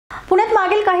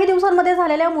मागील काही दिवसांमध्ये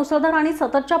झालेल्या मुसळधार आणि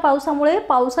सततच्या पावसामुळे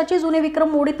पावसाचे जुने विक्रम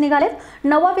मोडीत निघालेत।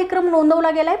 नवा विक्रम नोंदवला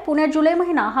गेलाय। पुण्यात जुलै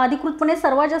महिना हा अधिकृतपणे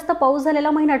सर्वात जास्त पाऊस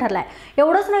झालेला महिना ठरलाय।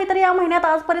 एवढंच नाही तर या महिन्यात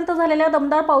आजपर्यंत झालेल्या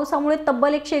दमदार पावसामुळे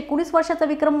तब्बल 119 वर्षाचा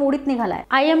विक्रम मोडीत निघालाय।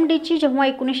 IMDची जेव्हा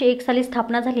 1901 साली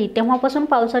स्थापना झाली तेव्हापासून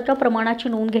पावसाच्या प्रमाणाची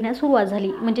नोंद घेण्यास सुरुवात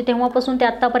झाली। म्हणजे तेव्हापासून ते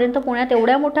आतापर्यंत पुण्यात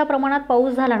एवढ्या मोठ्या प्रमाणात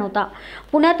पाऊस झाला नव्हता।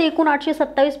 पुण्यात एकूण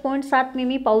 827.7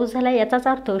 मिमी पाऊस झाला। याचाच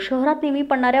अर्थ शहरात नेहमी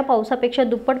पडणाऱ्या पावसापेक्षा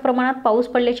दुप्पट प्रमाणात पाऊस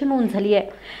पडल्याची नोंद झाली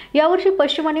आहे। यावर्षी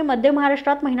पश्चिम आणि मध्य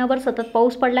महाराष्ट्रात महिनाभर सतत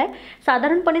पाऊस पडलाय।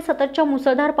 साधारणपणे सततच्या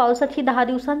मुसळधार पावसात ही 10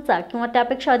 दिवसांचा किंवा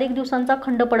त्यापेक्षा अधिक दिवसांचा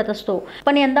खंड पडत असतो।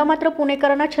 पण यंदा मात्र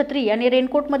पुणेकरांना छत्री आणि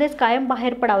रेनकोटमध्येच कायम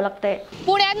बाहेर पडावं लागतंय।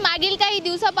 पुण्यात मागील काही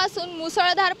दिवसापासून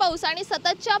मुसळधार पाऊस आणि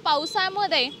सततच्या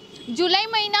पावसामध्ये जुलै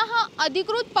महिना हा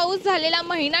अधिकृत पाऊस झालेला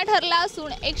महिना ठरला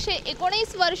असून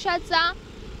 119 वर्षाचा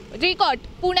रेकॉर्ड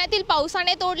पुण्यातील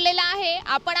पावसाने तोडलेला आहे।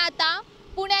 आपण आता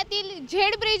पुण्यातील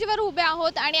झेड ब्रिजवर उभे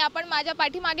आहोत आणि आपण माझ्या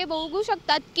पाठीमागे बघू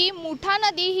शकतात की मुठा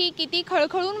नदी ही किती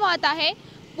खळखळून वाहत आहे।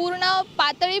 पूर्ण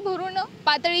पातळी भरून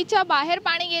पातळीच्या बाहेर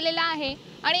पाणी गेलेलं आहे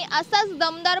आणि असाच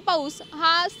दमदार पाऊस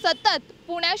हा सतत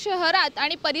पुणे शहरात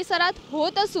आणि परिसरात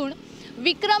होत असून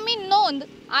विक्रमी नोंद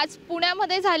आज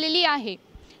पुण्यामध्ये झालेली आहे।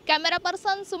 कॅमेरा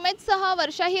पर्सन सुमेधसह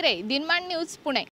वर्षा हिरे, दिनमान न्यूज, पुणे।